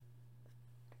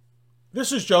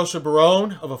This is Joseph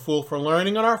Barone of A Fool for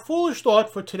Learning, and our foolish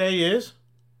thought for today is,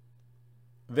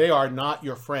 they are not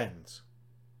your friends.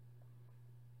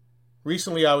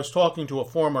 Recently, I was talking to a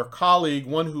former colleague,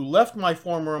 one who left my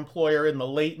former employer in the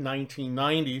late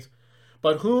 1990s,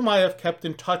 but whom I have kept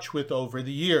in touch with over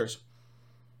the years.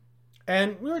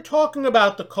 And we were talking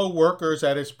about the co-workers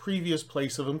at his previous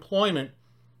place of employment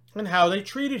and how they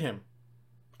treated him.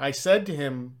 I said to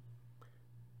him,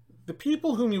 the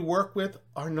people whom you work with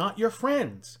are not your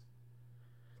friends.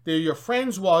 They're your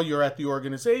friends while you're at the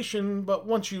organization, but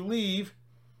once you leave,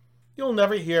 you'll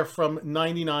never hear from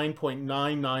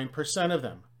 99.99% of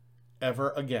them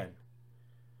ever again.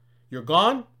 You're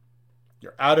gone,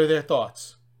 you're out of their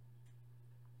thoughts.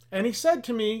 And he said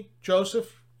to me,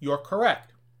 Joseph, you're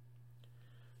correct.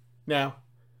 Now,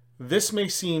 this may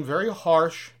seem very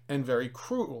harsh and very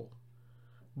cruel,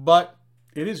 but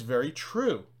it is very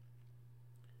true.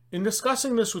 In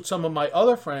discussing this with some of my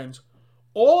other friends,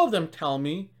 all of them tell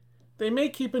me they may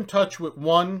keep in touch with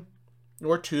one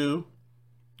or two,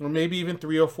 or maybe even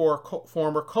three or four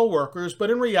former coworkers, but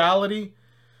in reality,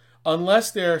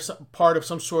 unless they're part of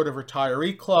some sort of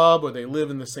retiree club, or they live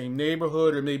in the same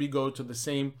neighborhood, or maybe go to the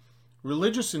same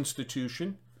religious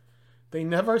institution, they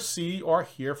never see or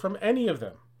hear from any of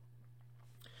them.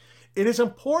 It is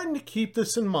important to keep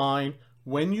this in mind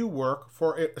when you work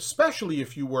for, especially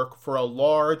if you work for a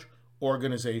large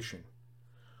organization.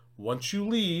 Once you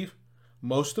leave,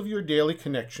 most of your daily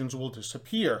connections will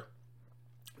disappear.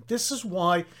 This is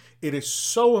why it is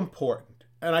so important,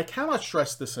 and I cannot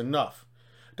stress this enough,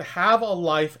 to have a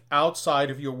life outside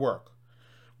of your work,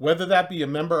 whether that be a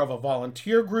member of a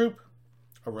volunteer group,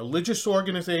 a religious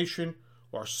organization,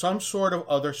 or some sort of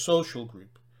other social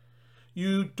group.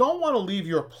 You don't want to leave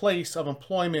your place of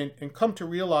employment and come to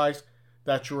realize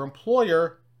that your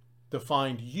employer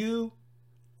defined you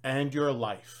and your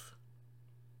life.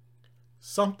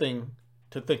 Something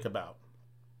to think about.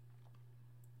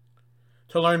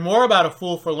 To learn more about A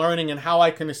Fool for Learning and how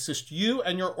I can assist you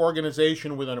and your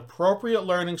organization with an appropriate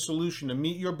learning solution to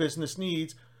meet your business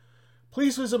needs,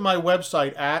 please visit my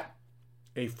website at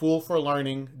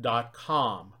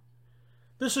afoolforlearning.com.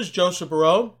 This is Joseph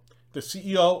Barone, the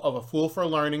CEO of A Fool for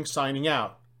Learning, signing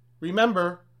out.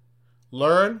 Remember,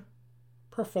 learn,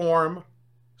 perform,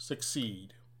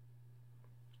 succeed.